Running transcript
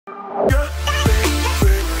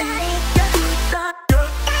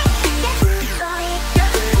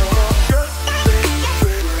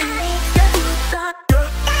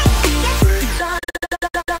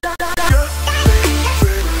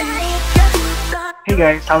Hey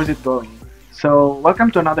guys, how's it going? So,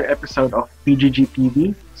 welcome to another episode of PGG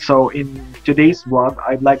TV. So, in today's vlog,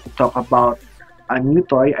 I'd like to talk about a new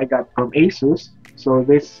toy I got from ASUS. So,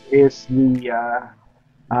 this is the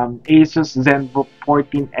ASUS Zenbook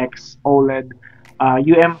 14X OLED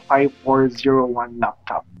UM5401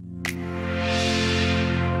 laptop.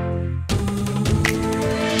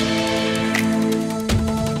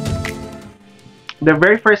 The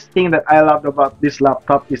very first thing that I loved about this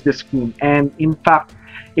laptop is the screen, and in fact,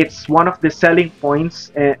 it's one of the selling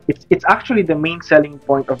points. It's actually the main selling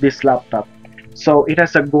point of this laptop. So it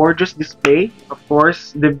has a gorgeous display. Of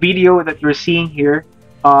course, the video that you're seeing here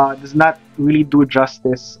does not really do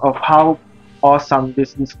justice of how awesome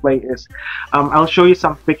this display is. I'll show you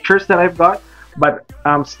some pictures that I've got, but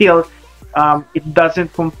still, it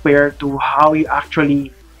doesn't compare to how you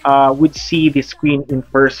actually would see the screen in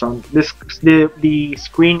person. The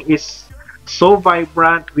screen is so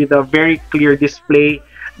vibrant with a very clear display.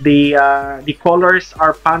 The colors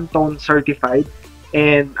are Pantone certified,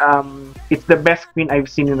 and it's the best screen I've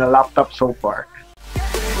seen in a laptop so far.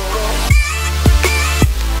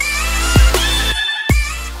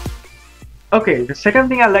 Okay, the second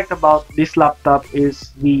thing I liked about this laptop is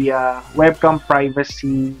the webcam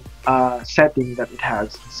privacy setting that it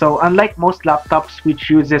has. So unlike most laptops which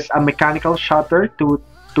uses a mechanical shutter to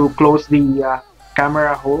close the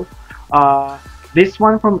camera hole, this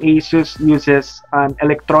one from ASUS uses an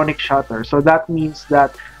electronic shutter. So that means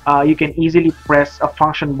that you can easily press a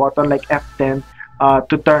function button like F10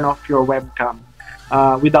 to turn off your webcam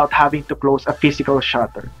without having to close a physical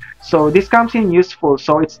shutter. So this comes in useful.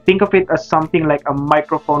 So think of it as something like a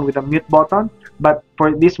microphone with a mute button, but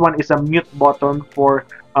for this one is a mute button for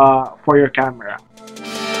your camera.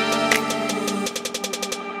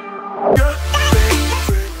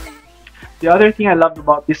 The other thing I loved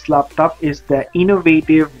about this laptop is the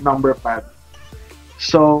innovative number pad.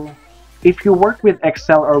 So if you work with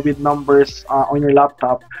Excel or with numbers on your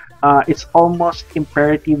laptop, it's almost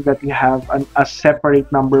imperative that you have a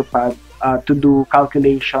separate number pad to do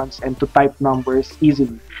calculations and to type numbers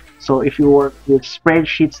easily. So if you work with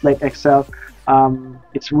spreadsheets like Excel,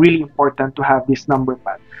 it's really important to have this number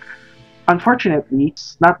pad. Unfortunately,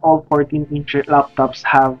 not all 14-inch laptops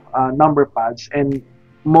have number pads, and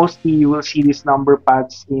mostly you will see these number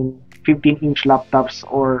pads in 15-inch laptops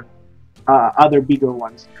or other bigger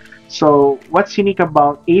ones. So what's unique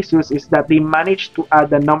about ASUS is that they managed to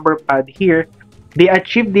add a number pad here. They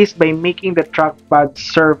achieved this by making the trackpad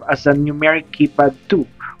serve as a numeric keypad too,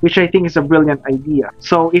 which I think is a brilliant idea.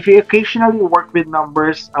 So if you occasionally work with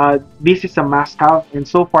numbers, this is a must-have, and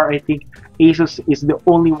so far I think ASUS is the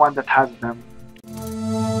only one that has them.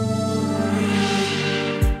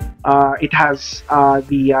 It has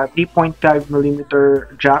the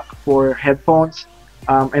 3.5mm jack for headphones,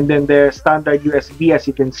 and then the standard USB, as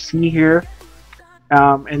you can see here,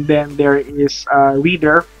 and then there is a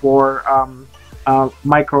reader for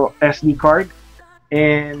micro SD card,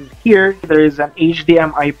 and here there is an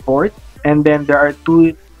HDMI port, and then there are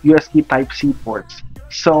two USB Type-C ports.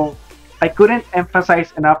 So I couldn't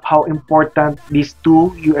emphasize enough how important these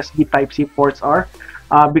two USB Type-C ports are,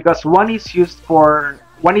 because one is used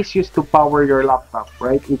to power your laptop,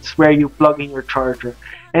 right? It's where you plug in your charger,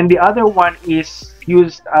 and the other one is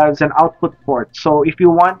used as an output port. So if you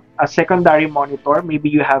want a secondary monitor, maybe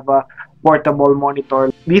you have a portable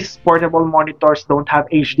monitor. These portable monitors don't have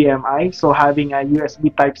HDMI, so having a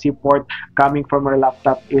USB Type-C port coming from your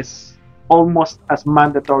laptop is almost as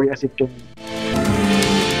mandatory as it can be.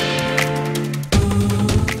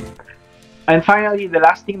 And finally, the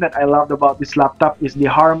last thing that I loved about this laptop is the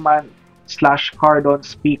Harman/Kardon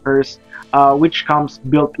speakers, which comes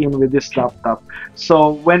built in with this laptop.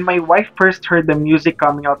 So when my wife first heard the music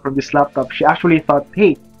coming out from this laptop, she actually thought,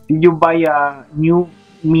 hey, did you buy a new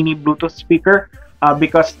mini Bluetooth speaker?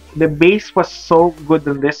 Because the bass was so good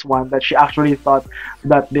on this one that she actually thought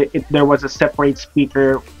that there was a separate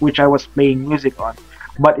speaker which I was playing music on.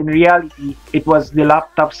 But in reality, it was the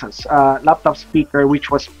laptop speaker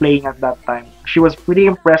which was playing at that time. She was pretty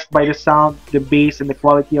impressed by the sound, the bass, and the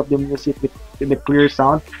quality of the music with the clear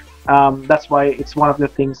sound. That's why it's one of the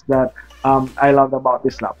things that I loved about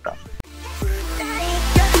this laptop.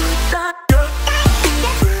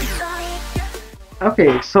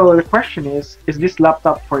 Okay, so the question is this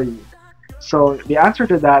laptop for you? So the answer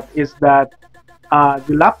to that is that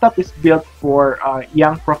the laptop is built for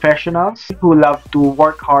young professionals who love to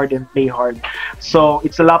work hard and play hard. So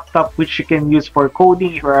it's a laptop which you can use for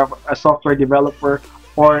coding if you're a software developer,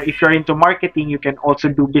 or if you're into marketing, you can also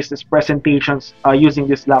do business presentations using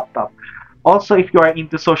this laptop. Also, if you are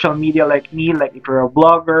into social media like me, like if you're a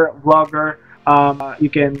blogger, vlogger, You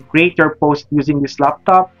can create your post using this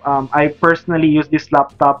laptop. I personally use this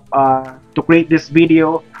laptop to create this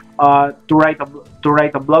video, to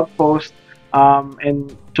write a blog post,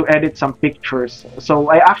 and to edit some pictures. So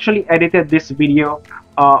I actually edited this video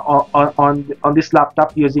on this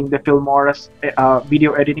laptop using the Filmora's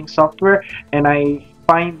video editing software, and I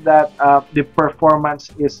find that the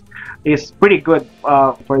performance is pretty good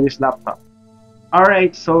for this laptop. All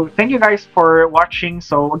right, so thank you guys for watching.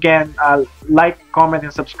 So again, like, comment,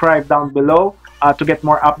 and subscribe down below to get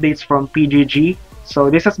more updates from PGG. So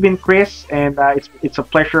this has been Chris, and it's a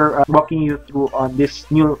pleasure walking you through on this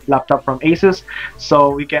new laptop from ASUS.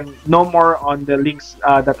 So you can know more on the links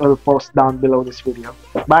that I'll post down below this video.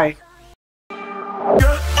 Bye.